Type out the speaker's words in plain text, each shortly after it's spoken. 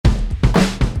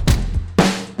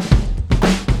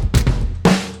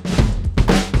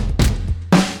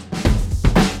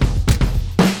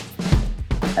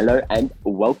Hello and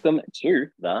welcome to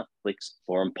the Netflix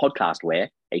Forum podcast, where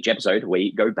each episode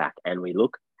we go back and we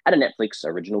look at a Netflix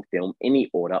original film in the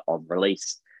order of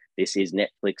release. This is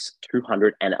Netflix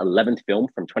 211th film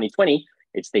from 2020.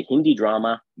 It's the Hindi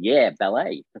drama Yeah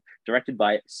Ballet, directed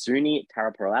by Suni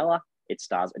Taraporala. It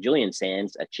stars Julian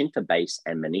Sands, Achinta Base,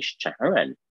 and Manish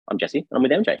Chauhan. I'm Jesse, and I'm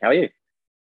with MJ. How are you?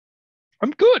 I'm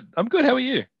good. How are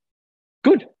you?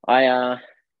 Good.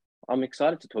 I'm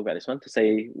excited to talk about this one to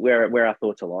see where our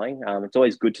thoughts are lying. It's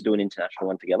always good to do an international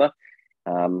one together.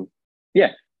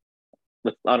 Yeah,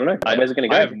 I don't know. Where's it going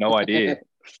to go? I have no idea.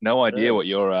 No idea what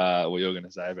you're going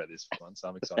to say about this one. So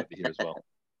I'm excited to hear as well.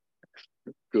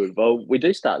 Good. Well, we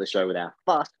do start the show with our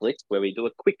fast flicks, where we do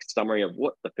a quick summary of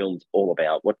what the film's all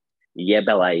about. What Yeah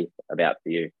Ballet about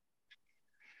for you?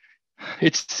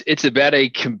 It's about a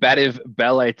combative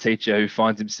ballet teacher who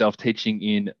finds himself teaching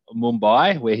in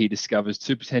Mumbai, where he discovers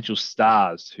two potential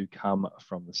stars who come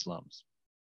from the slums.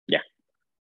 Yeah,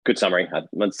 good summary.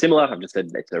 Similar. I've just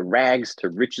said it's a rags to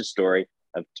riches story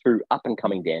of two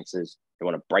up-and-coming dancers who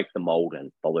want to break the mold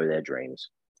and follow their dreams.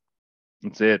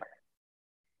 That's it.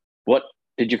 What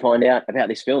did you find out about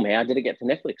this film? How did it get to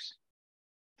Netflix?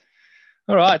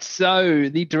 All right. So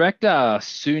the director,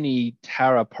 Suni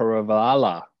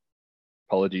Taraporala,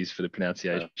 apologies for the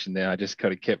pronunciation there. I just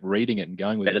kind of kept reading it and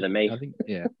going with Better it. than me. I think,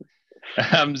 yeah.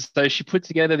 So she put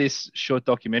together this short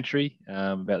documentary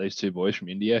about these two boys from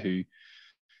India who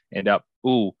end up,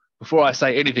 before I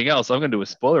say anything else, I'm going to do a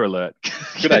spoiler alert.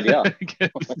 Good idea.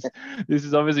 This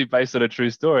is obviously based on a true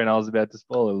story, and I was about to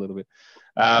spoil it a little bit.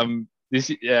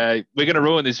 We're going to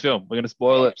ruin this film. We're going to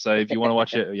spoil it. So if you want to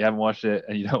watch it or you haven't watched it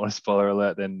and you don't want a spoiler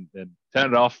alert, then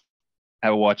turn it off,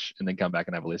 have a watch, and then come back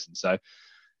and have a listen. So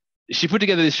she put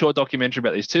together this short documentary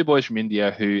about these two boys from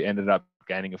India who ended up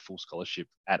gaining a full scholarship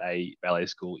at a ballet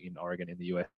school in Oregon in the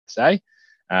USA.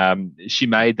 She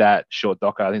made that short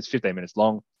doc, I think it's 15 minutes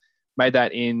long, made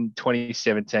that in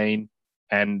 2017.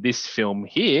 And this film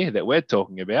here that we're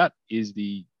talking about is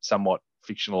the somewhat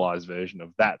fictionalized version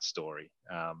of that story.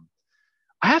 I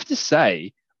have to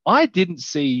say, I didn't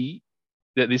see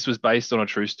that this was based on a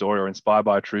true story or inspired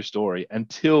by a true story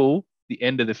until the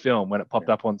end of the film when it popped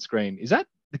up on screen. Is that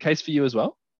the case for you as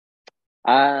well?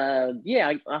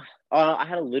 Yeah, I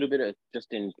had a little bit of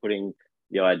just in putting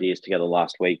the ideas together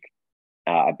last week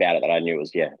about it that I knew it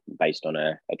was based on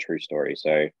a true story.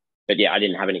 So, but yeah, I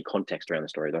didn't have any context around the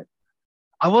story though.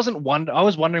 I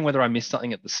was wondering whether I missed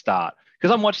something at the start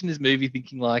because I'm watching this movie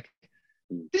thinking like,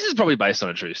 this is probably based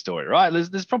on a true story, right?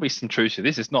 There's probably some truth to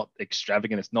this. It's not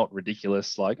extravagant. It's not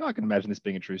ridiculous. Like, I can imagine this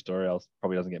being a true story, else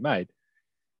probably doesn't get made.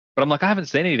 But I'm like, I haven't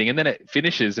seen anything. And then it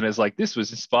finishes and it's like, this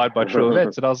was inspired by true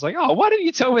events. And I was like, oh, why didn't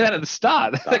you tell me that at the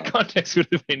start? That context would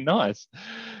have been nice.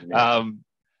 Yeah.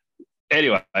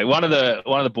 Anyway, one of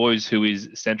the boys who is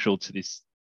central to this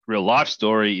real life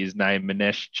story is named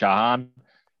Manish Chauhan.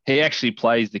 He actually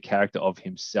plays the character of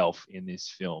himself in this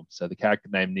film. So the character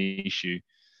named Nishu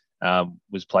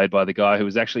was played by the guy who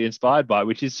was actually inspired by it,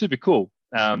 which is super cool.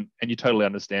 And you totally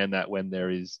understand that when there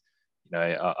is,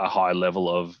 a high level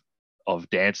of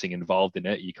dancing involved in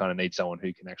it, you kind of need someone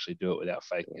who can actually do it without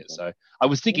faking it. So I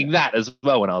was thinking that as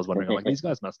well when I was wondering, like, these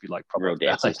guys must be like proper real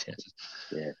dancers.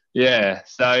 Yeah.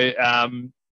 So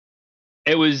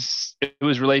it was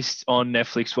released on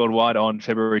Netflix worldwide on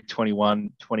February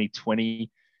 21, 2020.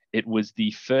 It was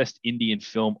the first Indian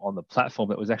film on the platform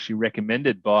that was actually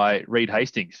recommended by Reed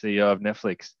Hastings, CEO of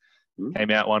Netflix.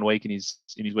 Came out one week in his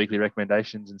weekly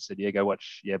recommendations and said, "Yeah, go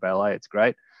watch Yeah Ballet. It's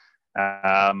great."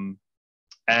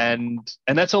 And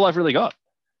that's all I've really got.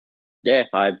 Yeah,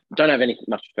 I don't have any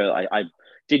much further. I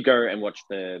did go and watch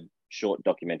the short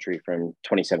documentary from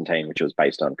 2017, which it was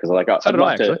based on, because it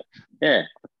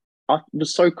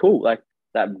was so cool. Like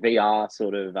that VR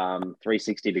sort of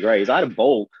 360 degrees. I had a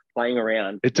ball playing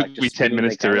around. It took me 10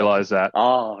 minutes to realize that.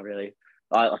 Oh, really?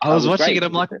 I was watching it.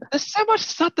 I'm like, there's so much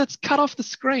stuff that's cut off the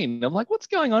screen. I'm like, what's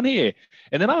going on here?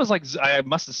 And then I was like, I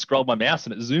must have scrolled my mouse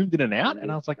and it zoomed in and out.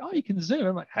 And I was like, oh, you can zoom.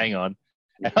 I'm like, hang on.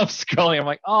 And I'm scrolling. I'm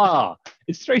like,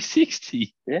 it's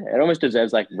 360. Yeah, it almost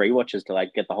deserves like rewatches to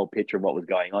like get the whole picture of what was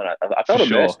going on. I felt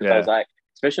immersed because I was like,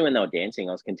 especially when they were dancing,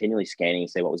 I was continually scanning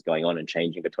to see what was going on and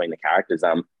changing between the characters.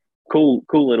 Cool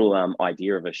little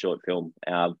idea of a short film.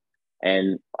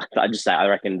 And I just say, I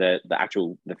reckon the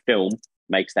film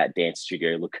makes that dance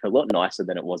studio look a lot nicer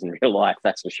than it was in real life.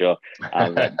 That's for sure.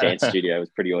 That dance studio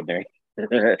was pretty ordinary.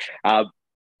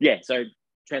 So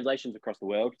translations across the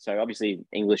world. So obviously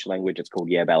English language, it's called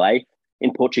Yeah Ballet.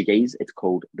 In Portuguese, it's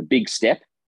called The Big Step,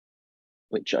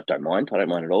 which I don't mind. I don't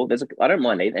mind at all. I don't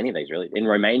mind any of these really. In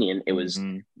Romanian, it was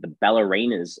The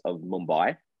Ballerinas of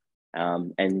Mumbai.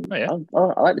 And Oh, yeah.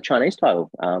 I like the Chinese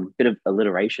title. Bit of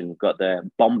alliteration. We've got the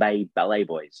Bombay Ballet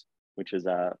Boys, which is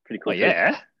pretty Oh, cool too.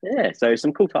 yeah. Yeah, so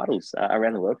some cool titles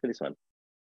around the world for this one.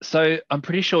 So I'm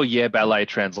pretty sure, yeah, ballet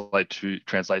translates to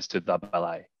the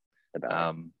ballet. The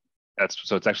ballet. That's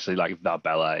so it's actually like the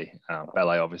ballet.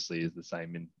 Ballet obviously is the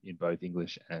same in both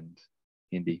English and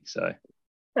Hindi. So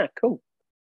Yeah, cool.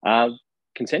 Uh,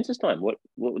 Consensus time. What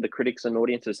were the critics and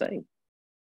audiences saying?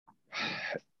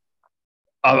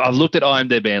 I've looked at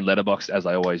IMDb and Letterboxd as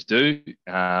I always do.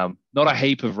 Not a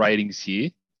heap of ratings here,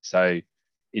 so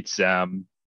it's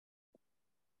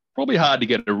probably hard to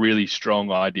get a really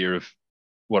strong idea of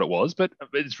what it was, but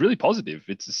it's really positive.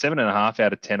 It's a 7.5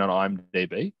 out of 10 on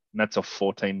IMDb, and that's off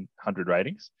 1,400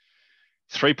 ratings.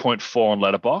 3.4 on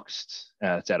Letterboxd.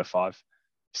 It's out of 5.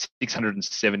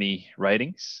 670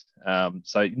 ratings.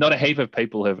 So not a heap of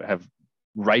people have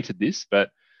rated this, but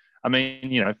I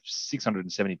mean,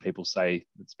 670 people say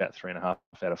it's about 3.5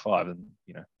 out of 5, and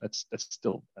that's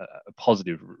still a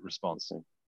positive response.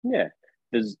 Yeah,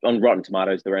 there's on Rotten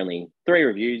Tomatoes. There are only 3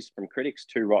 reviews from critics,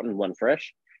 2 rotten, 1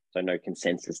 fresh. So no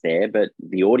consensus there, but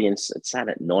the audience, it's sat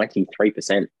at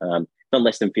 93%. Not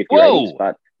less than 50 ratings,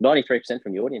 but 93%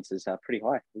 from the audience is pretty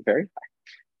high, very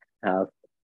high.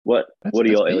 What are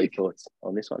your early thoughts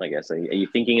on this one? I guess are you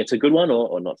thinking it's a good one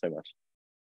or not so much?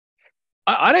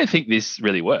 I don't think this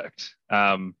really worked.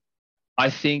 I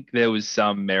think there was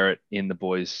some merit in the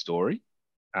boys' story,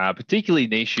 particularly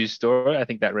Nishu's story. I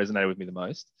think that resonated with me the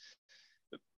most.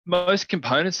 Most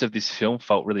components of this film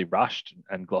felt really rushed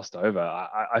and glossed over.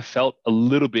 I felt a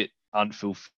little bit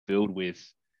unfulfilled with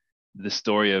the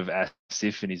story of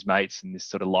Asif and his mates and this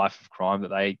sort of life of crime that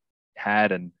they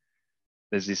had. And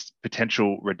there's this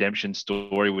potential redemption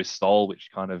story with Sol, which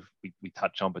kind of we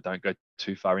touch on but don't go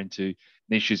too far into.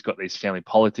 Nishu's got these family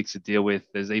politics to deal with.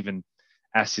 There's even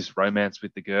Asif's romance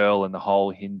with the girl and the whole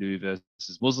Hindu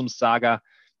versus Muslim saga.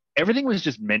 Everything was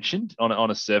just mentioned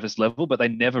on a surface level, but they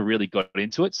never really got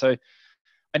into it. So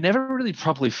I never really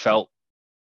felt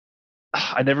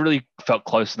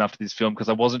close enough to this film because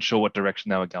I wasn't sure what direction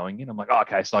they were going in. I'm like, oh,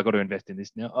 okay, so I got to invest in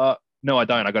this now. No, I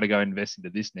don't. I got to go invest into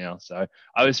this now. So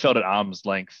I always felt at arm's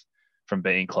length from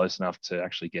being close enough to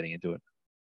actually getting into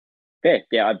it.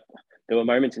 Yeah. There were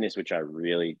moments in this which I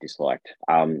really disliked.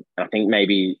 I think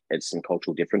maybe it's some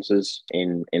cultural differences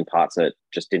in parts that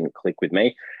just didn't click with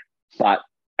me. But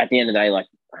at the end of the day, like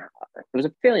it was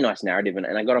a fairly nice narrative, and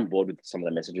I got on board with some of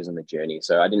the messages and the journey.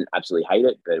 So I didn't absolutely hate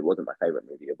it, but it wasn't my favorite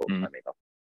movie of all time either.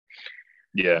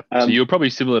 Yeah. So you were probably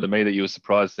similar to me that you were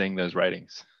surprised seeing those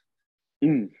ratings.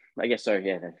 I guess so.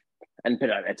 Yeah. But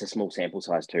it's a small sample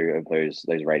size too of those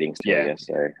ratings too. Yeah. I guess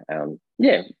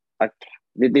so.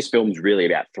 This film's really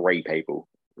about 3 people,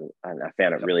 and I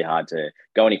found it really hard to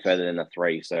go any further than the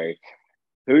 3. So,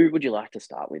 who would you like to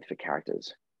start with for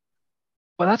characters?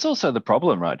 Well, that's also the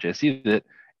problem, right, Jesse? That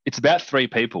it's about 3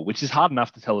 people, which is hard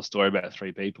enough to tell a story about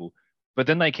 3 people. But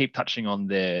then they keep touching on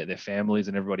their families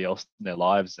and everybody else in their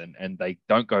lives, and they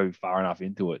don't go far enough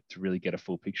into it to really get a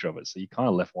full picture of it. So you're kind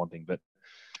of left wanting. But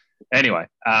anyway,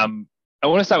 I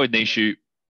want to start with Nishu.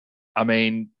 I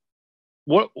mean,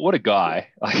 what a guy!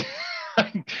 Like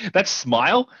that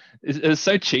smile is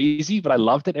so cheesy, but I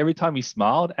loved it every time he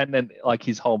smiled. And then like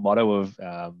his whole motto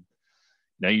of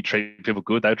you treat people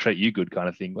good, they'll treat you good, kind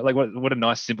of thing. But like, what a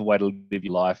nice, simple way to live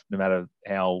your life, no matter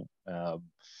how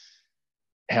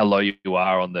low you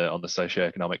are on the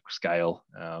socioeconomic scale.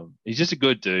 He's just a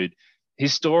good dude.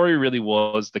 His story really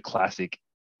was the classic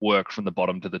work from the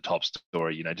bottom to the top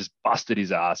story. Just busted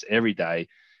his ass every day.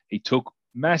 He took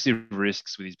massive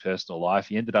risks with his personal life.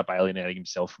 He ended up alienating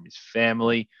himself from his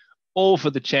family, all for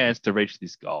the chance to reach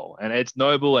this goal. And it's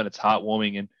noble and it's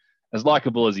heartwarming. And as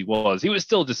likable as he was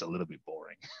still just a little bit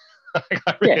boring.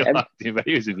 I really liked him, but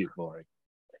he was a bit boring.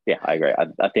 Yeah, I agree.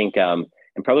 I think, and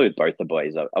probably with both the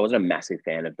boys, I wasn't a massive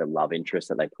fan of the love interest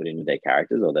that they put into their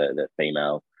characters or the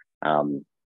female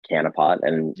counterpart.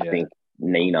 And I think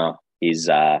Nina is,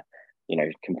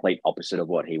 complete opposite of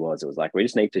what he was. It was like, we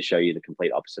just need to show you the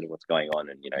complete opposite of what's going on.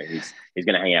 And, he's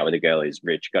going to hang out with a girl who's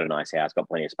rich, got a nice house, got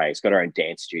plenty of space, got her own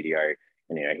dance studio.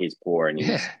 And, he's poor and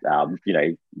his,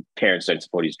 parents don't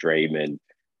support his dream, and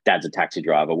dad's a taxi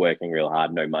driver working real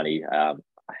hard, no money.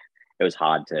 It was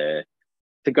hard to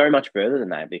go much further than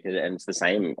that and it's the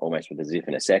same almost with Asif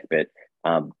in a sec, but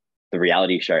the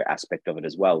reality show aspect of it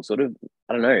as well. Sort of,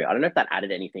 I don't know if that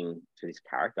added anything to this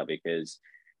character because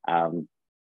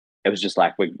it was just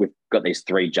like we've got these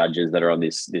 3 judges that are on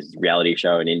this reality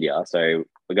show in India, so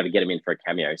we've got to get them in for a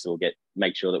cameo. So we'll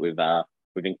make sure that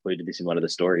we've included this in one of the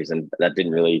stories, and that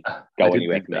didn't really go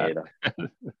anywhere for me either.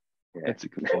 That's a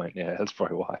good point. Yeah, that's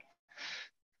probably why.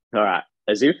 All right,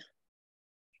 Asif.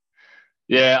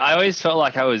 Yeah, I always felt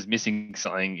like I was missing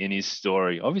something in his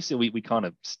story. Obviously, we kind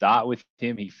of start with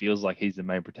him. He feels like he's the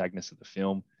main protagonist of the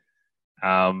film.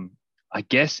 Um, I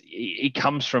guess he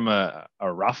comes from a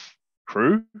rough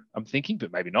crew, I'm thinking,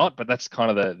 but maybe not. But that's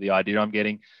kind of the idea I'm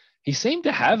getting. He seemed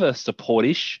to have a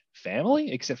support-ish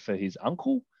family, except for his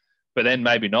uncle. But then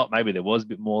maybe not. Maybe there was a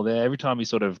bit more there. Every time he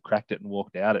sort of cracked it and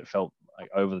walked out, it felt like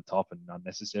over the top and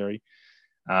unnecessary.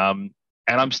 Um,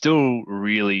 and I'm still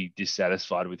really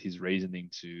dissatisfied with his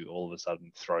reasoning to all of a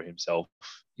sudden throw himself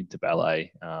into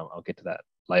ballet. I'll get to that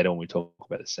later when we talk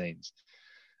about the scenes.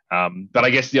 But I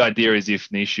guess the idea is if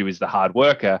Nishu is the hard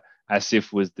worker,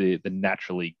 Asif was the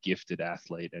naturally gifted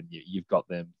athlete, and you've got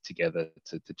them together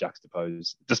to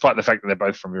juxtapose, despite the fact that they're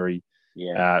both from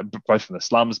both from the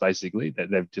slums, basically. That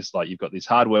they've just like you've got this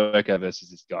hard worker versus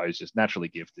this guy who's just naturally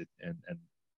gifted, and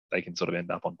they can sort of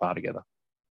end up on par together.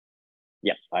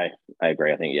 Yeah, I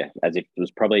agree. I think, yeah, as if it was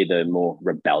probably the more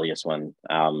rebellious one.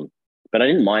 But I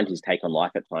didn't mind his take on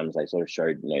life at times. They sort of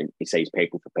showed, he sees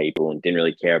people for people and didn't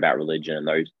really care about religion and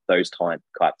those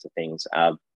types of things.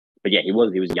 But yeah, he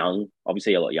was young,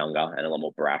 obviously a lot younger and a lot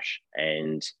more brash.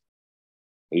 And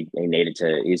he needed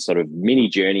to, his sort of mini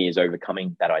journey is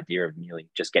overcoming that idea of merely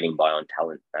just getting by on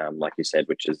talent, like you said,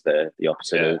 which is the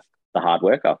opposite of the hard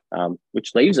worker,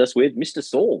 which leaves us with Mr.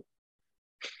 Saul.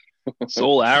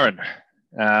 Saul Aaron.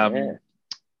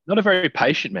 Not a very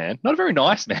patient man, not a very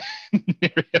nice man,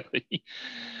 really.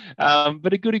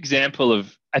 But a good example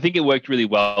of, I think it worked really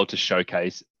well to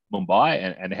showcase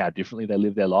Mumbai and how differently they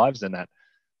live their lives, and that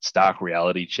stark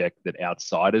reality check that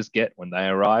outsiders get when they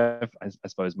arrive. I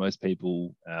suppose most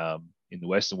people in the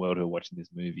Western world who are watching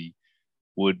this movie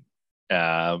would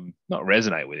not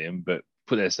resonate with him, but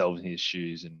put themselves in his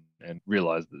shoes and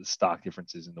realize the stark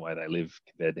differences in the way they live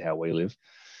compared to how we live.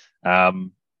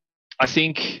 I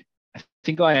think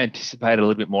I anticipated a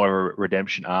little bit more of a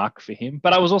redemption arc for him,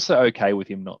 but I was also okay with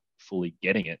him not fully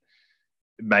getting it.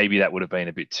 Maybe that would have been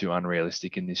a bit too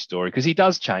unrealistic in this story because he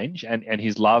does change, and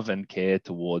his love and care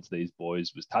towards these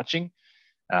boys was touching.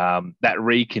 That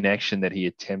reconnection that he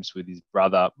attempts with his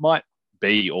brother might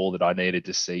be all that I needed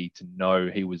to see to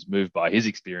know he was moved by his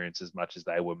experience as much as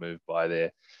they were moved by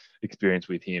their experience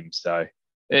with him. So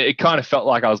it kind of felt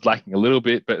like I was lacking a little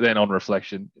bit, but then on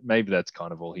reflection, maybe that's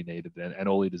kind of all he needed and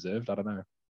all he deserved. I don't know.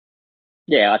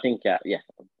 Yeah, I think,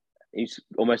 he's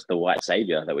almost the white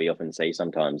savior that we often see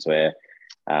sometimes where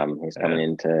he's coming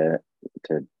in to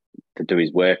do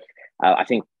his work. I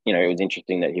think, it was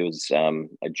interesting that he was a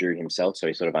Jew himself, so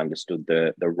he sort of understood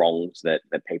the wrongs that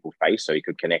people face, so he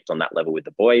could connect on that level with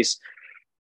the boys.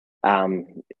 But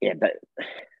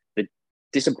the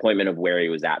disappointment of where he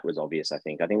was at was obvious. I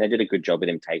think they did a good job with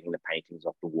him taking the paintings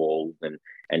off the walls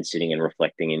and sitting and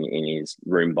reflecting in his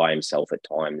room by himself at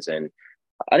times. And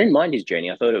I didn't mind his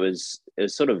journey. I thought it was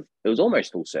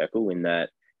almost full circle in that,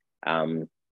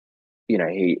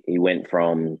 he went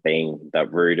from being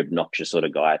that rude, obnoxious sort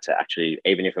of guy to actually,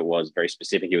 even if it was very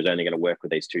specific, he was only going to work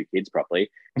with these two kids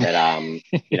properly. That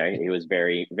he was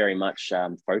very, very much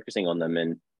focusing on them,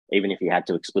 and even if he had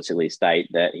to explicitly state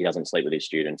that he doesn't sleep with his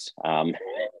students, I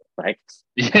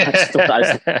just thought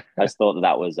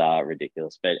that was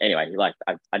ridiculous. But anyway,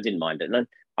 I didn't mind it, and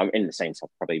I'm in the scenes. I'll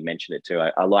probably mention it too.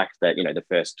 I liked that the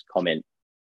first comment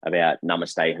about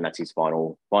namaste, and that's his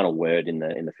final word in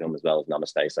the film as well as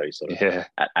namaste. So he's sort of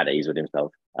at ease with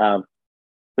himself. The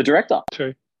director,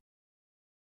 true,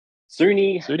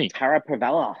 Suni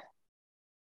Tarapravala.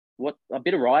 What a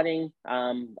bit of writing.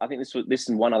 I think this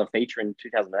and one other feature in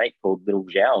 2008 called Little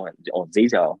Zhao or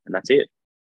Zizao, and that's it.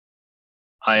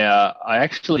 I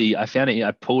found it.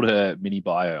 I pulled her mini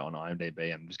bio on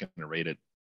IMDb. I'm just going to read it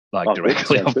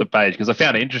directly off the page because I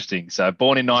found it interesting. So,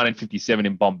 born in 1957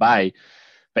 in Bombay,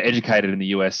 but educated in the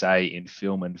USA in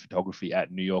film and photography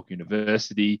at New York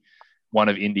University, one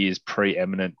of India's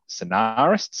preeminent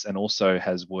scenarists, and also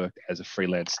has worked as a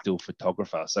freelance still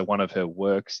photographer. So one of her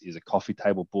works is a coffee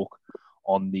table book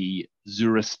on the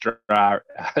Zoroastrian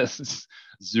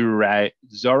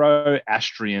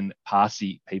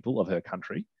Parsi people of her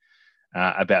country,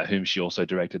 about whom she also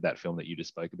directed that film that you just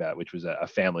spoke about, which was a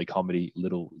family comedy,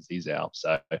 Little Zizao.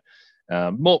 So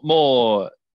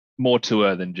more to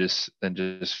her than just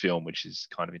film, which is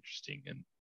kind of interesting. And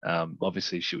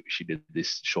obviously she did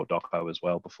this short doco as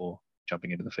well before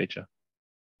jumping into the feature.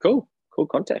 Cool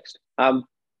context.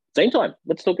 Scene time.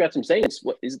 Let's talk about some scenes.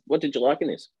 What did you like in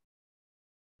this?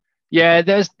 Yeah,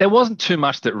 there wasn't too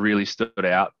much that really stood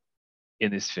out in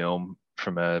this film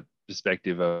from a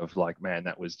perspective of like, man,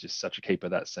 that was just such a keeper,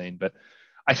 that scene. But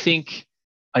I think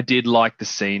I did like the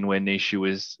scene where Nishu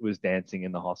was dancing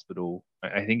in the hospital.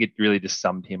 I think it really just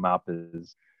summed him up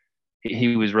as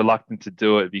he was reluctant to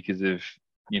do it because of,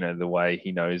 the way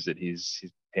he knows that his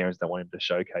parents don't want him to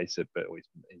showcase it, but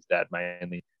his dad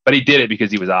mainly. But he did it because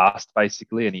he was asked,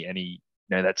 basically, and he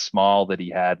that smile that he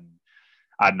had.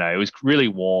 I don't know. It was really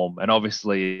warm, and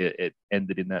obviously it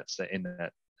ended in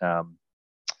that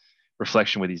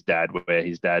reflection with his dad, where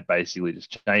his dad basically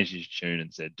just changed his tune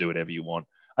and said, "Do whatever you want."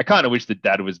 I kind of wish the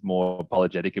dad was more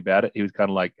apologetic about it. He was kind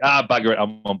of like, bugger it,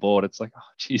 I'm on board. It's like, oh,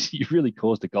 geez, you really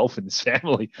caused a gulf in this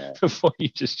family before you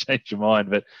just changed your mind.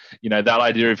 But, that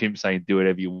idea of him saying, do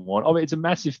whatever you want. I mean, it's a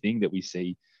massive thing that we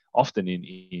see often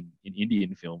in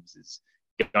Indian films, is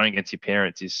going against your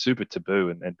parents is super taboo.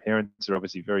 And parents are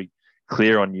obviously very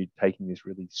clear on you taking this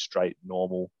really straight,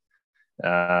 normal,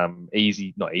 not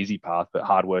easy path, but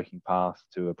hardworking path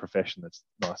to a profession that's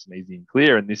nice and easy and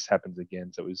clear. And this happens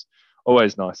again. So it was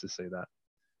always nice to see that.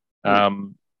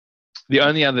 The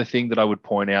only other thing that I would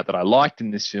point out that I liked in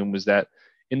this film was that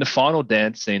in the final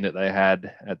dance scene that they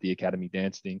had at the Academy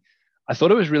dance thing, I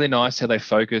thought it was really nice how they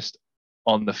focused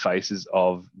on the faces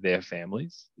of their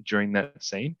families during that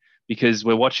scene, because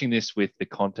we're watching this with the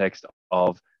context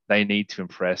of they need to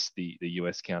impress the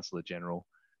US Consulate General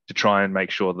to try and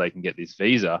make sure they can get this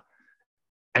visa.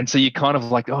 And so you're kind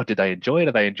of like, oh, did they enjoy it?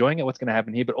 Are they enjoying it? What's going to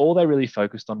happen here? But all they really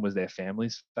focused on was their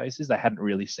families' faces. They hadn't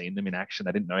really seen them in action.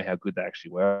 They didn't know how good they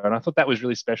actually were. And I thought that was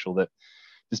really special, that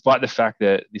despite the fact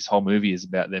that this whole movie is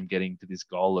about them getting to this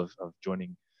goal of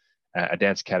joining a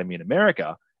dance academy in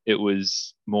America, it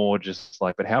was more just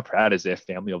like, but how proud is their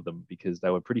family of them? Because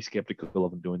they were pretty skeptical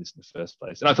of them doing this in the first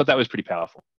place. And I thought that was pretty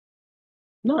powerful.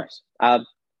 Nice. I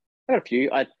got a few.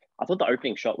 I thought the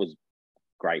opening shot was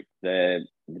great. The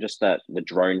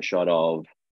drone shot of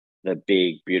the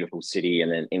big, beautiful city,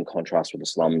 and then in contrast with the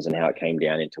slums and how it came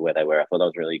down into where they were. I thought that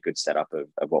was a really good setup of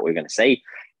what we were going to see.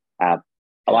 I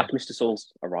liked Mr.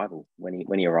 Saul's arrival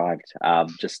when he arrived. I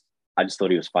just thought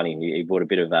he was funny. He brought a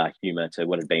bit of humor to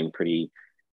what had been pretty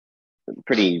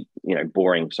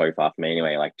boring so far for me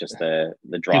anyway. Like just the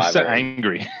driver. He's so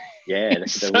angry. Yeah,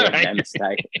 the word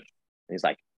namaste. He's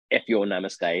like, F your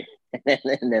namaste.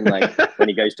 And then like when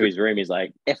he goes to his room, he's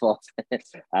like, F off.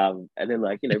 And then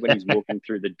like, when he's walking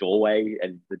through the doorway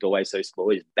and the doorway's so small,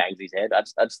 he just bangs his head. I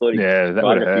just thought he had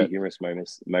a few humorous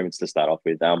moments to start off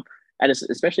with. And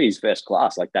especially his first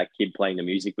class, like that kid playing the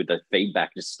music with the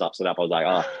feedback just stuffs it up. I was like,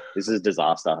 oh, this is a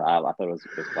disaster. I thought it was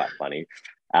quite funny.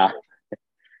 I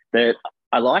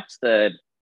liked the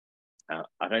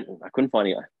I couldn't find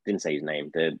it. I didn't say his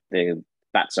name. The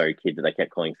Fatso kid that they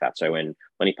kept calling Fatso, and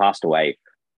when he passed away,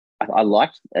 I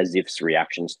liked Azif's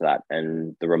reactions to that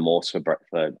and the remorse for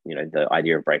the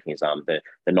idea of breaking his arm, the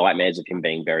nightmares of him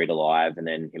being buried alive, and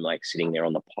then him like sitting there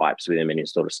on the pipes with him and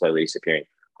he's sort of slowly disappearing.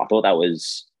 I thought that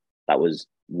was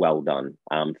well done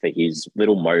for his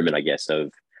little moment, I guess,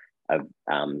 of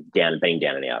being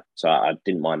down and out. So I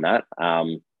didn't mind that.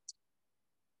 I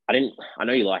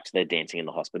know you liked the dancing in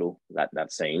the hospital,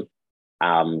 that scene.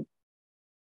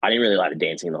 I didn't really like the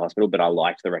dancing in the hospital, but I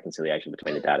liked the reconciliation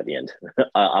between the dad at the end.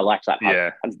 I liked that.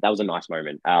 Yeah. That was a nice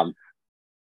moment. And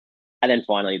then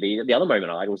finally, the other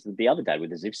moment I liked was the other dad with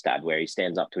the Ziv's dad, where he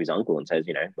stands up to his uncle and says,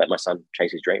 let my son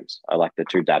chase his dreams. I like the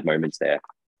two dad moments there.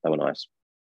 They were nice.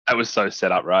 That was so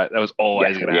set up, right? That was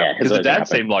always going to happen. Because the dad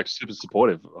seemed like super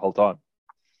supportive the whole time.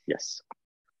 Yes.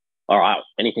 All right.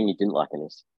 Anything you didn't like in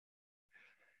this?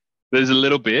 There's a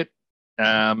little bit.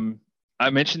 I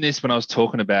mentioned this when I was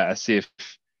talking about Asif.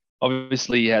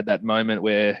 Obviously, he had that moment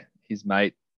where his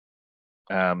mate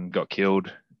got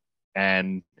killed,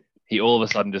 and he all of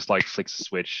a sudden just like flicks a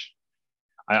switch.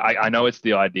 I know it's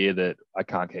the idea that I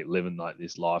can't keep living like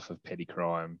this life of petty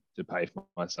crime to pay for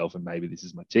myself, and maybe this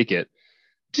is my ticket.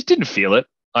 Just didn't feel it.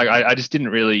 Like I just didn't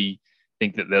really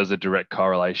think that there was a direct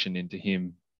correlation into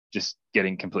him just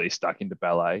getting completely stuck into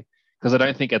ballet, because I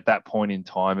don't think at that point in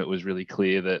time it was really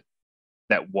clear that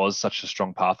that was such a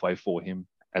strong pathway for him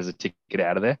as a ticket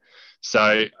out of there.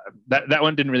 So that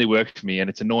one didn't really work for me, and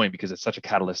it's annoying because it's such a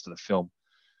catalyst to the film.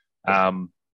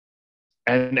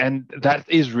 And that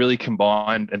is really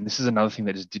combined, and this is another thing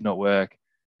that just did not work,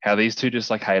 how these two just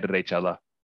like hated each other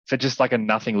for just like a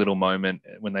nothing little moment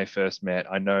when they first met.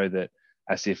 I know that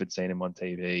Asif had seen him on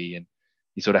TV, and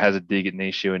he sort of has a dig at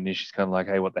Nishu, and Nishu's kind of like,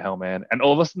 hey, what the hell, man? And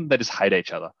all of a sudden they just hate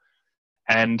each other.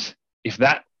 And if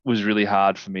that was really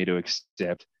hard for me to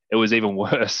accept, it was even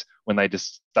worse when they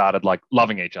just started like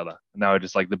loving each other, and they were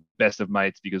just like the best of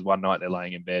mates because one night they're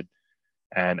laying in bed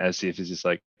and Asif is just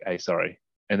like, hey, sorry.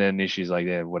 And then Nishi's like,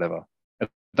 yeah, whatever.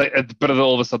 But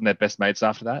all of a sudden they're best mates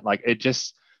after that. Like it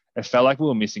felt like we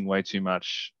were missing way too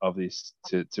much of this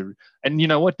to and you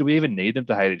know what? Do we even need them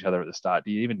to hate each other at the start?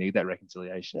 Do you even need that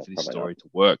reconciliation for this story to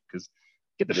work? Because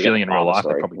get the feeling in real life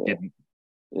they probably didn't.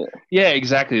 Yeah. Yeah,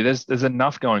 exactly. There's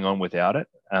enough going on without it.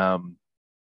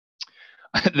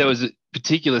 There was a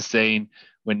particular scene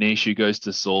when Nishu goes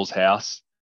to Saul's house.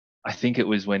 I think it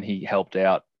was when he helped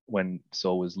out when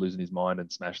Saul was losing his mind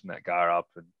and smashing that car up.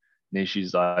 And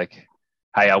Nishu's like,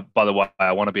 "Hey, by the way,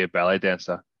 I want to be a ballet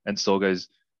dancer." And Saul goes,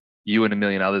 "You and a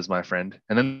million others, my friend."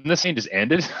 And then the scene just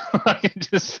ended. It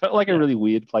just felt like a really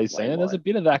weird place scene. There's a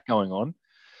bit of that going on.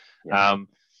 Yeah.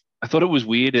 I thought it was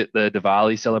weird at the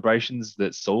Diwali celebrations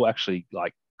that Saul actually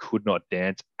like could not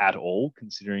dance at all,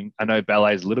 considering I know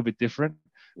ballet is a little bit different,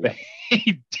 but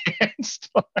he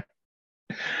danced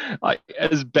like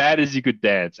as bad as you could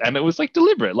dance. And it was like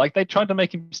deliberate. Like they tried to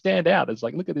make him stand out. It's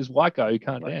like, look at this white guy who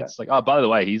can't dance. Like, oh, by the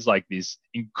way, he's like this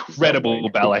incredible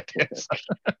ballet dancer.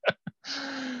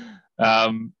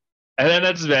 And then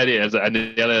that's about it. And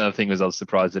the other thing was I was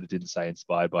surprised that it didn't say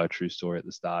inspired by a true story at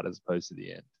the start as opposed to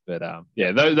the end. But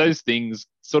yeah, those things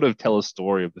sort of tell a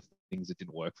story of the things that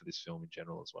didn't work for this film in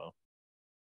general as well.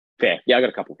 Fair. Yeah, I got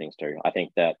a couple of things too. I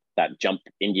think that Jump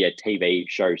India TV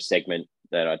show segment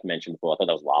that I'd mentioned before, I thought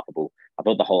that was laughable. I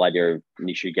thought the whole idea of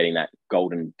Nishu getting that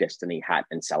golden destiny hat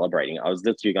and celebrating, I was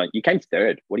literally going, you came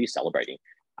third. What are you celebrating?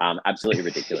 Absolutely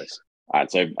ridiculous. All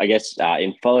right, so I guess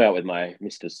in follow up with my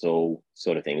Mr. Saul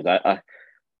sort of things, I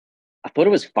thought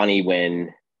it was funny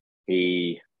when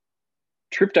he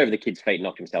tripped over the kid's feet and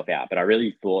knocked himself out, but I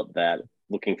really thought that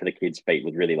looking for the kid's feet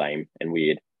was really lame and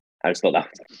weird. I just thought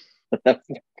that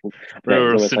was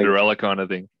real Cinderella kind of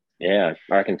thing. Yeah,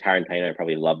 I reckon Tarantino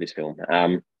probably loved this film.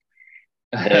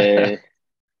 The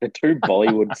two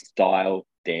Bollywood style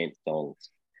dance songs,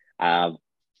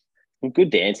 good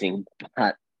dancing,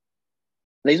 but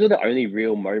these were the only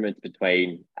real moments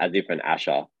between Asif and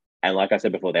Asha. And like I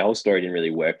said before, their whole story didn't really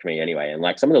work for me anyway. And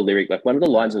like some of the lyrics, like one of the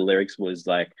lines of the lyrics was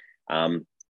like, "Do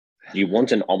you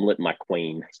want an omelet, my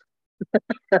queen?"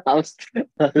 I was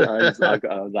like,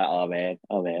 oh man,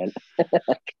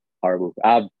 horrible.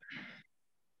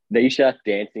 Nisha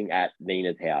dancing at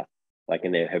Nina's house, like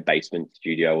in her basement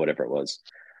studio, whatever it was.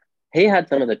 He had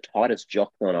some of the tightest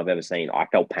jocks on I've ever seen. I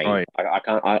felt pain. Oh, yeah.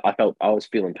 I was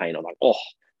feeling pain. I'm like, oh,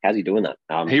 how's he doing that?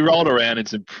 He rolled around in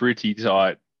some pretty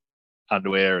tight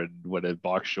underwear and whatever,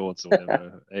 bike shorts or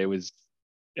whatever. It was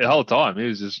the whole time. He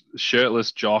was just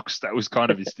shirtless jocks. That was kind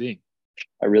of his thing.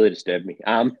 It really disturbed me.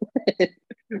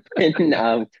 When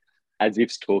as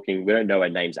if's talking, we don't know her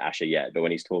name's Asha yet, but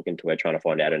when he's talking to her, trying to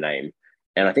find out her name,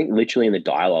 and I think literally in the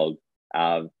dialogue,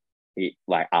 he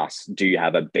like asks, "Do you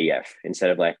have a BF?" instead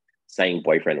of like saying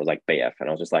boyfriend, it was like BF, and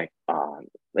I was just like, "Oh,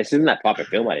 this isn't that type of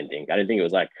film." I didn't think it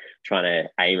was like trying to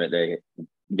aim at the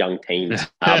young teens.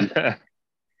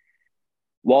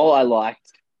 While I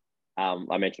liked,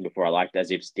 I mentioned before, I liked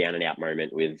Asif's down and out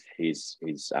moment with his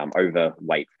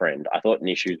overweight friend. I thought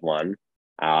Nishu's one,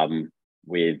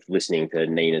 with listening to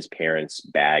Nina's parents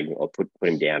bag or put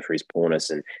him down for his poorness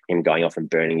and him going off and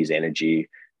burning his energy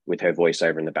with her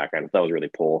voiceover in the background. That was really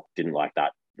poor. Didn't like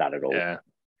that at all. Yeah.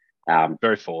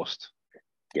 Very forced.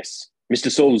 Yes.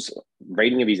 Mr. Saul's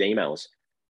reading of his emails.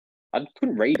 I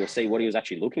couldn't read or see what he was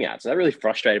actually looking at. So that really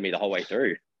frustrated me the whole way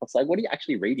through. I was like, what are you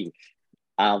actually reading?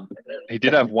 He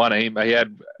did have one email. He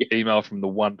had email from the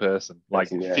one person, like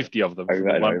 50 of them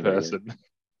from one person.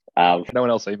 No one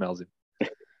else emails him.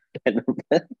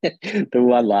 The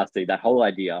one last thing, that whole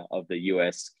idea of the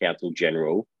US Consul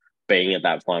General being at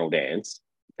that final dance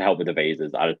to help with the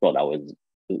visas, I just thought that was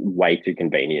way too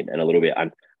convenient and a little bit. I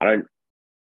don't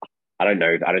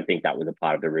know. I don't think that was a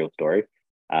part of the real story.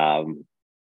 So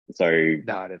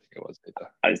no, I don't think it was either.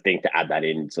 I just think to add that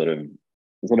in sort of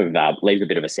leaves a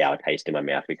bit of a sour taste in my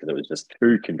mouth because it was just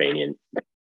too convenient.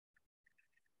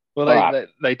 Well,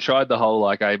 they tried the whole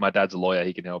like, hey, my dad's a lawyer,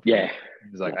 he can help you. Yeah,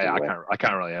 he's like, hey, I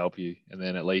can't really help you, and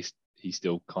then at least he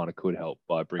still kind of could help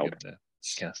by bringing the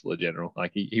Counselor General.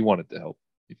 Like he wanted to help.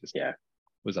 He just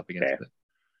was up against it.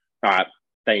 All right,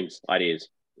 themes, ideas.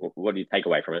 What do you take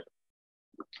away from it?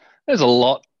 There's a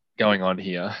lot going on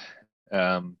here,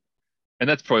 and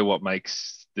that's probably what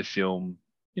makes the film,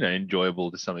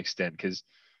 enjoyable to some extent, because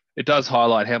it does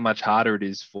highlight how much harder it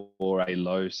is for a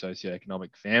low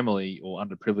socioeconomic family or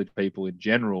underprivileged people in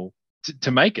general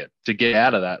to make it, to get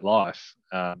out of that life.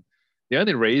 The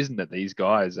only reason that these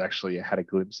guys actually had a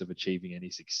glimpse of achieving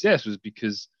any success was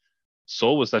because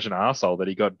Saul was such an arsehole that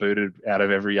he got booted out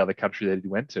of every other country that he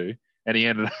went to, and he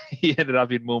ended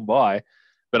up in Mumbai.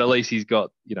 But at least he's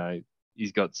got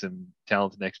some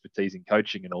talent and expertise in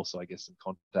coaching, and also, I guess, some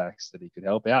contacts that he could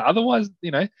help out. Otherwise,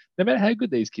 no matter how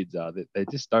good these kids are, they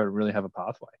just don't really have a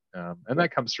pathway. And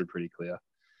that comes through pretty clear.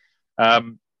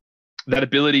 That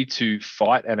ability to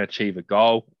fight and achieve a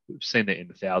goal, we've seen it in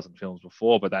 1,000 films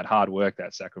before, but that hard work,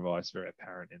 that sacrifice, very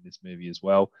apparent in this movie as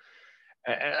well.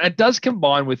 It does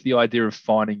combine with the idea of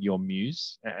finding your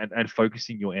muse and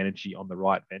focusing your energy on the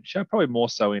right venture, probably more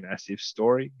so in Asif's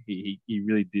story. He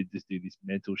really did just do this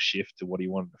mental shift to what he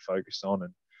wanted to focus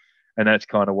on, and that's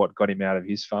kind of what got him out of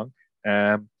his funk.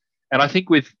 And I think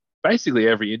with basically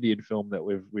every Indian film that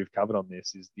we've covered on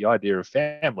this is the idea of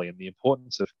family and the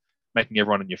importance of making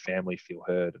everyone in your family feel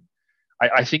heard.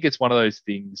 And I think it's one of those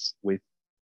things with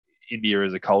India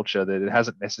as a culture that it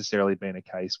hasn't necessarily been a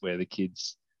case where the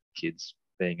kids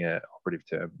being an operative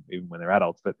term, even when they're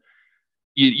adults, but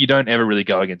you don't ever really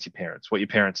go against your parents. What your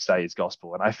parents say is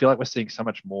gospel. And I feel like we're seeing so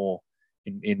much more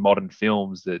in modern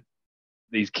films that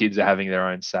these kids are having their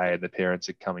own say and the parents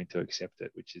are coming to accept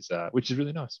it, which is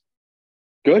really nice.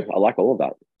 Good. I like all of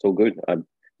that. It's all good. I'm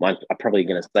probably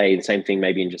going to say the same thing,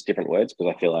 maybe in just different words,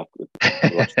 because I feel like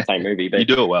we watched the same movie. But you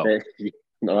do it well.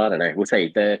 No, I don't know. We'll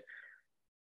see. It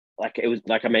was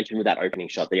like I mentioned with that opening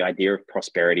shot, the idea of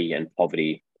prosperity and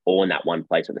poverty all in that one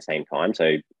place at the same time.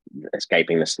 So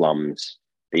escaping the slums,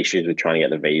 the issues with trying to get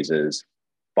the visas,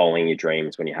 following your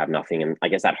dreams when you have nothing, and I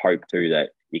guess that hope too that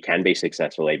you can be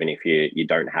successful even if you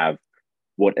don't have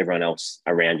what everyone else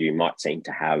around you might seem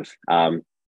to have.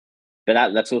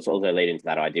 But that's also leading to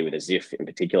that idea with Asif in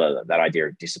particular, that idea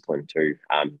of discipline too.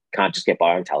 Can't just get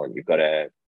by on talent. You've got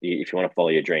to, if you want to follow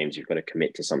your dreams, you've got to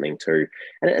commit to something too.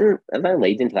 And that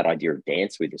leads into that idea of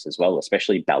dance with this as well,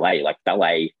 especially ballet. Like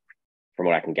ballet, from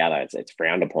what I can gather, it's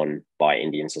frowned upon by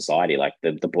Indian society. Like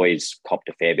the boys copped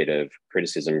a fair bit of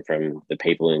criticism from the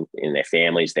people in their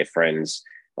families, their friends.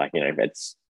 Like,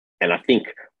 and I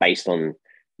think based on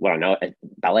what I know,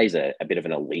 ballet's a bit of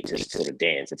an elitist sort of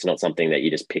dance. It's not something that you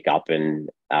just pick up and,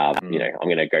 I'm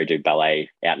going to go do ballet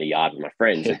out in the yard with my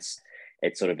friends. Yeah.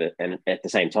 It's sort of, and at the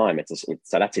same time,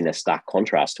 so that's in a stark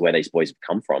contrast to where these boys have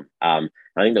come from. I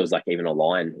think there was like even a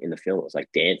line in the film. It was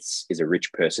like, dance is a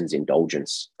rich person's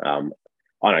indulgence. I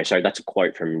know. So that's a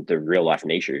quote from the real life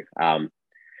Nishu.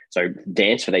 So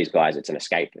dance for these guys, it's an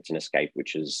escape. It's an escape,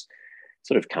 which is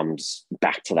sort of comes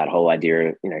back to that whole idea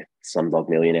of, Slumdog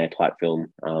Millionaire type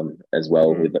film as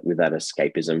well, with that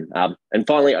escapism. And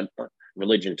finally,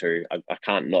 religion too. I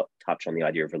can't not touch on the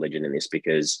idea of religion in this,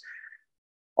 because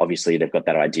obviously they've got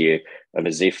that idea of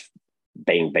Asif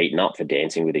being beaten up for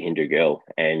dancing with a Hindu girl.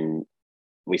 And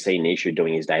we see Nishu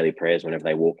doing his daily prayers whenever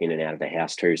they walk in and out of the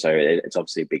house too. So it's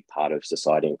obviously a big part of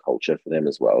society and culture for them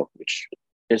as well, which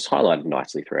is highlighted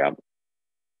nicely throughout.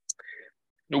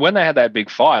 When they had that big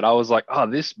fight, I was like, oh,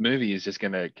 this movie is just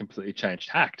going to completely change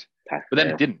tact. But then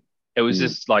it didn't. It was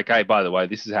just like, hey, by the way,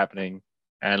 this is happening,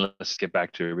 and let's get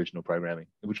back to original programming,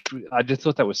 which I just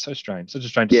thought that was so strange. Such a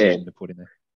strange decision to put in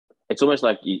there. It's almost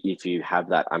like if you have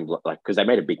that, because they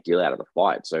made a big deal out of the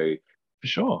fight. So for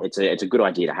sure, it's a good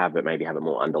idea to have, but maybe have it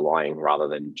more underlying rather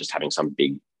than just having some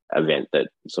big event that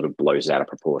sort of blows out of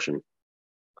proportion.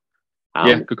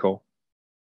 Good call.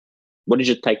 What did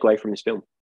you take away from this film?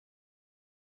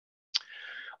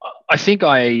 I think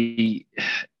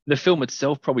the film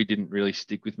itself probably didn't really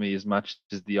stick with me as much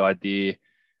as the idea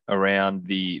around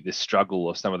the struggle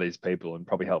of some of these people, and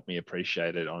probably helped me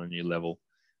appreciate it on a new level.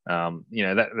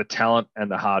 That the talent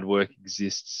and the hard work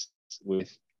exists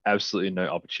with absolutely no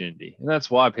opportunity. And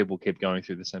that's why people keep going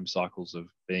through the same cycles of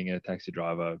being a taxi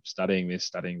driver, studying this,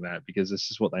 studying that, because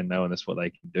this is what they know and that's what they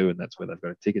can do, and that's where they've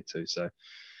got a ticket to. So,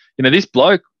 this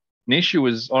bloke, Nishu,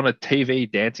 was on a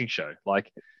TV dancing show.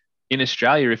 Like, in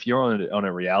Australia, if you're on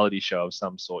a reality show of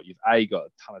some sort, you've A, got a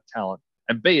ton of talent,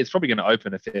 and B, it's probably going to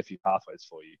open a fair few pathways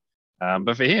for you.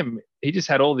 But for him, he just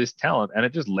had all this talent, and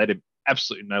it just led him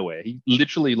absolutely nowhere. He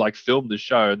literally filmed the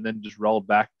show and then just rolled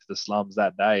back to the slums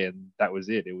that day, and that was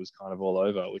it. It was kind of all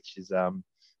over, which is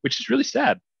really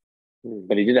sad.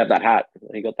 But he did have that hat.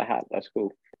 He got the hat. That's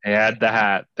cool. He had the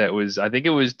hat. That was, I think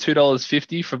it was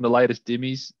 $2.50 from the latest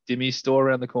Dimmies store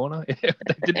around the corner. They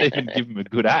didn't even give him a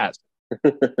good hat.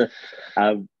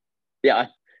 I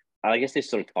guess this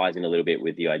sort of ties in a little bit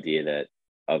with the idea that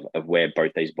of where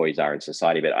both these boys are in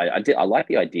society. But I like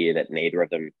the idea that neither of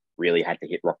them really had to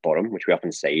hit rock bottom, which we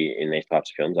often see in these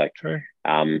types of films. True.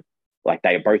 Like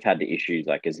they both had the issues,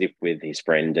 like Asif with his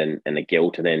friend and the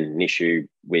guilt, and then Nishu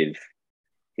with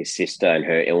his sister and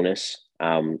her illness.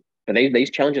 But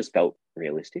these challenges felt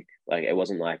realistic. Like it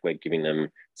wasn't like we're giving them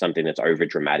something that's over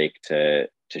dramatic to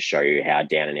show you how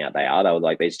down and out they are. They were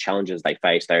like, these challenges they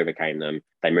faced, they overcame them,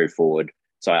 they moved forward.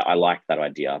 So I like that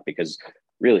idea, because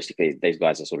realistically, these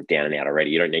guys are sort of down and out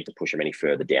already. You don't need to push them any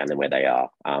further down than where they are,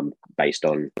 based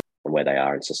on where they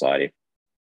are in society.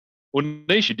 Well,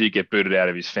 Nisha did get booted out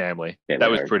of his family. Yeah,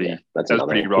 that was pretty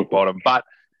rock bottom. But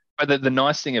the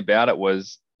nice thing about it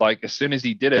was, like, as soon as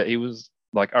he did it, he was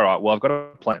like, all right, well, I've got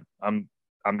a plan. I'm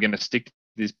going to stick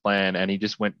this plan, and he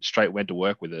just went to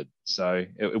work with it. So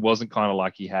it wasn't kind of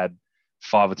like he had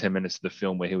 5 or 10 minutes of the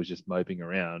film where he was just moping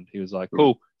around. He was like,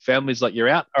 cool, family's like, you're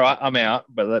out. All right, I'm out.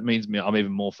 But that means I'm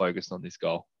even more focused on this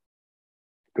goal.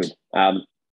 Good.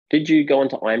 Did you go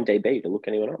onto IMDb to look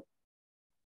anyone up?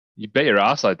 You bet your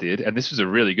ass I did. And this was a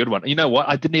really good one. You know what?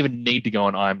 I didn't even need to go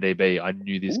on IMDb. I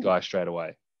knew this guy straight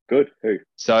away. Good. Who?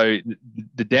 So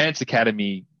the Dance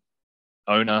Academy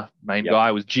owner, main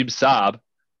guy, was Jim Saab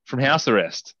from House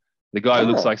Arrest. The guy who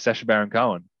looks like Sacha Baron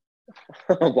Cohen.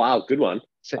 Wow, good one.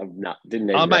 Didn't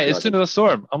even mate, as soon as I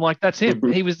saw him, I'm like, that's him.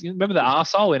 He was, remember the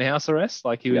arsehole in House Arrest?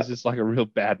 Like, he was just like a real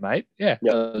bad mate. Yeah,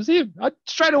 it was him.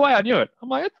 Straight away, I knew it. I'm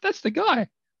like, that's the guy.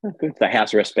 Good. The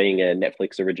House Arrest being a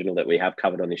Netflix original that we have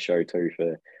covered on this show too,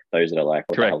 for those that are like,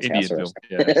 what correct, the hell's Indian House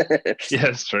film. Arrest? Yeah,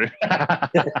 that's true.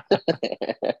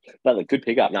 But a good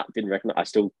pickup. No, didn't recognize. I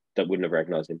still wouldn't have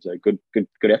recognized him. So good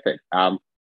effort.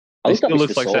 He still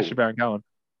looks like Sacha Baron Cohen.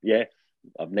 Yeah,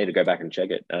 I need to go back and check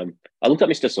it. I looked up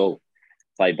Mr. Saul,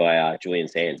 played by Julian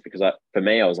Sands, because for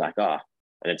me, I was like, and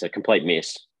it's a complete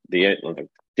miss. Didn't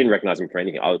recognize him for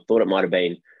anything. I thought it might have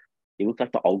been. He looked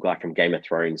like the old guy from Game of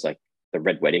Thrones, like the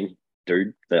Red Wedding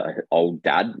dude, the old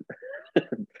dad.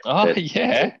 Oh,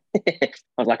 yeah. I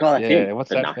was like, that's him. What's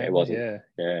but that? No, it wasn't.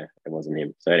 Yeah, it wasn't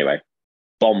him. So anyway,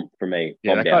 bomb for me.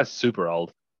 Yeah, that guy's super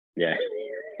old. Yeah.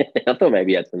 I thought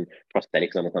maybe he had some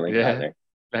prosthetics on or something. Yeah,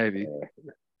 maybe. All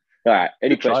right.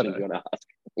 Any questions you want to ask?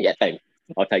 Yeah, thanks.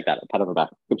 I'll take that. Pat on the back.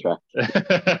 Good try.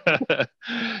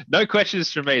 No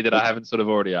questions from me that I haven't sort of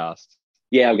already asked.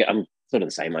 Yeah, I'm sort of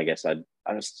the same, I guess. I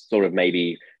just sort of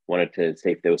maybe wanted to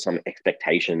see if there was some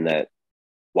expectation that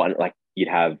one, like, you'd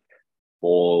have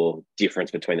more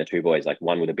difference between the two boys, like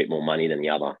one with a bit more money than the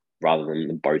other, rather than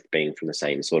them both being from the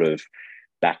same sort of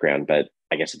background. But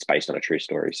I guess it's based on a true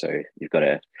story, so you've got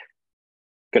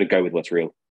to go with what's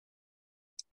real.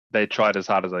 They tried as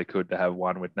hard as they could to have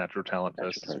one with natural talent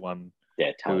versus one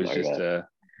who was just a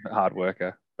hard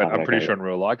worker. But I'm pretty sure in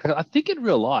real life, I think in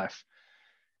real life,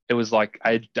 it was like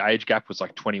the age gap was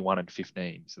like 21 and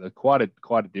 15, so there's quite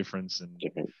a difference. And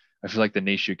I feel like the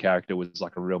Nishu character was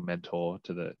like a real mentor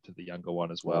to the younger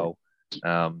one as well.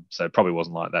 So it probably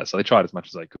wasn't like that. So they tried as much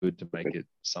as they could to make it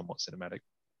somewhat cinematic.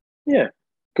 Yeah,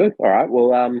 good. All right.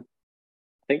 Well, I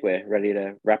think we're ready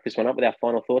to wrap this one up with our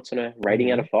final thoughts on a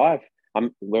rating out of 5.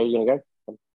 Where are we going to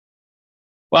go?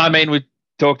 Well, I mean, we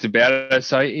talked about it.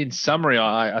 So in summary,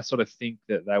 I sort of think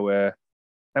that they were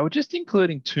just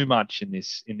including too much in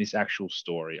this actual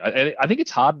story. I think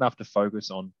it's hard enough to focus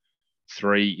on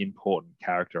 3 important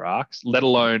character arcs, let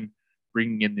alone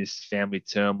bringing in this family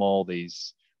turmoil,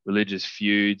 these religious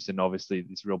feuds, and obviously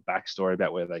this real backstory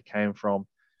about where they came from.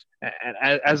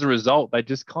 And as a result, they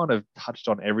just kind of touched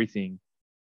on everything.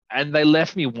 And they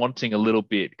left me wanting a little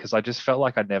bit, because I just felt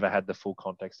like I never had the full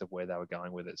context of where they were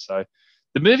going with it. So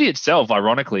the movie itself,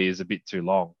 ironically, is a bit too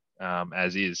long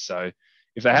as is. So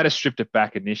if they had stripped it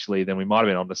back initially, then we might have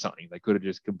been onto something. They could have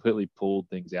just completely pulled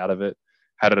things out of it,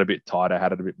 had it a bit tighter,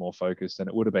 had it a bit more focused, and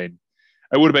it would have been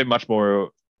much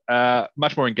more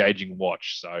engaging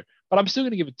watch. So, but I'm still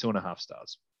going to give it 2.5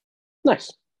 stars.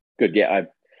 Nice, good. Yeah,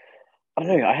 I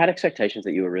don't know. I had expectations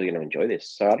that you were really going to enjoy this.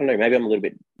 So I don't know. Maybe I'm a little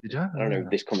bit. Did you? I don't know.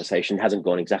 This conversation hasn't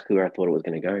gone exactly where I thought it was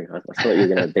going to go. I thought you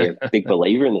were going to be a big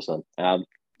believer in this one.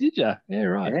 Did you? Yeah,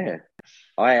 right. Yeah.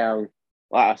 I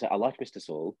liked Mr.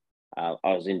 Saul. I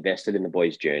was invested in the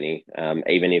boys' journey,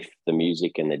 even if the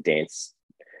music and the dance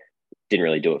didn't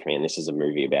really do it for me. And this is a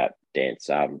movie about dance.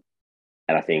 And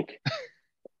I think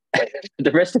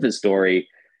the rest of the story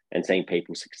and seeing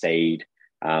people succeed,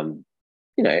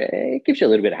 it gives you a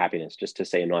little bit of happiness just to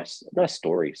see a nice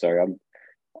story. So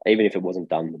even if it wasn't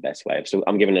done the best way,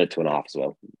 I'm giving it a 2.5 as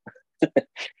well.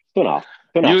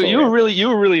 2.5. You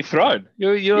were really thrown.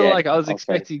 You were like, I was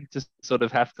expecting to sort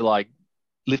of have to like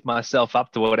lift myself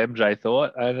up to what MJ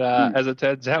thought, and as it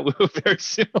turns out, we were very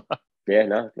similar. Yeah,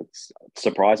 no, it's a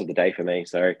surprise of the day for me.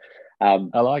 So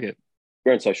I like it.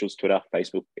 We're on socials: Twitter,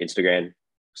 Facebook, Instagram.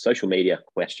 Social media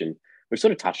question. We've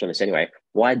sort of touched on this anyway.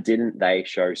 Why didn't they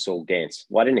show Saul dance?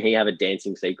 Why didn't he have a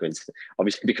dancing sequence?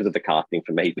 Obviously, because of the casting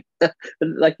for me.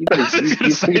 Like, you got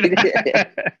to.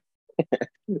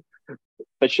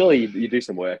 But surely you do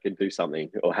some work and do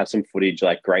something, or have some footage,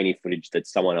 like grainy footage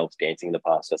that's someone else dancing in the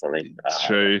past or something. It's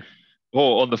true.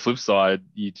 Or on the flip side,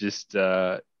 you just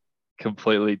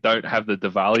completely don't have the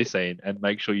Diwali scene and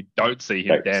make sure you don't see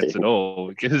him dance at all,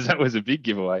 because that was a big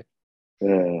giveaway.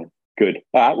 Good.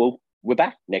 All right. Well, we're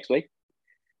back next week.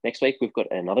 Next week, we've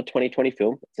got another 2020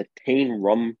 film. It's a teen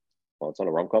it's not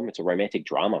a rom-com. It's a romantic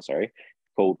drama,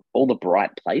 called All the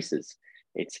Bright Places.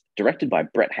 It's directed by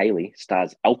Brett Haley,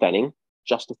 stars Elle Fanning,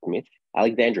 Justice Smith,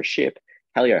 Alexandra Shipp,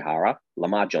 Kelly O'Hara,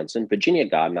 Lamar Johnson, Virginia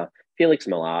Gardner, Felix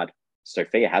Millard,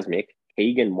 Sophia Hasmick,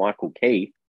 Keegan Michael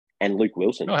Key, and Luke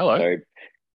Wilson. Oh, hello. So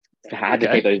it's hard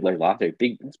to keep those last two.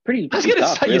 It's pretty I was big going to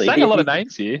cast, say, really. you're saying a lot of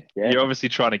names here. Yeah. You're obviously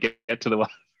trying to get to the one.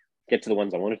 Get to the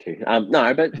ones I wanted to.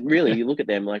 No, but really, you look at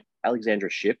them like Alexandra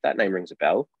Schiff. That name rings a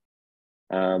bell.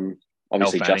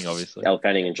 Obviously, Elle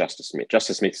Fanning and Justice Smith.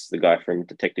 Justice Smith's the guy from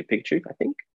Detective Pikachu, I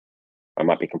think. I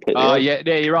might be completely wrong. Yeah,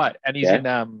 you're right. And he's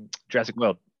in Jurassic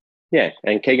World. Yeah,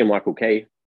 and Keegan Michael Key.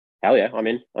 Hell yeah, I'm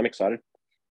in. I'm excited.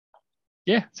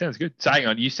 Yeah, sounds good. So hang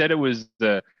on, you said it was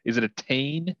is it a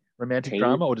teen romantic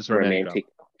drama or just romantic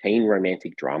drama? Teen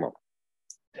romantic drama.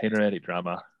 Teen romantic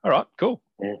drama. All right, cool.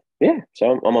 Yeah. So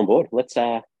I'm on board. Let's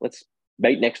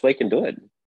meet next week and do it.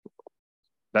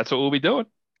 That's what we'll be doing.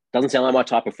 Doesn't sound like my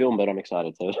type of film, but I'm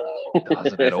excited to.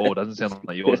 Doesn't at all. Doesn't sound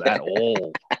like yours at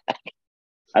all.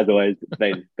 As always,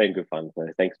 it's been good fun. So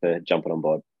thanks for jumping on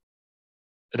board.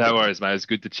 No worries, mate. It's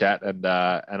good to chat, and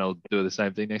I'll do the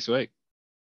same thing next week.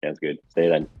 Sounds good. See you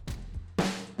then.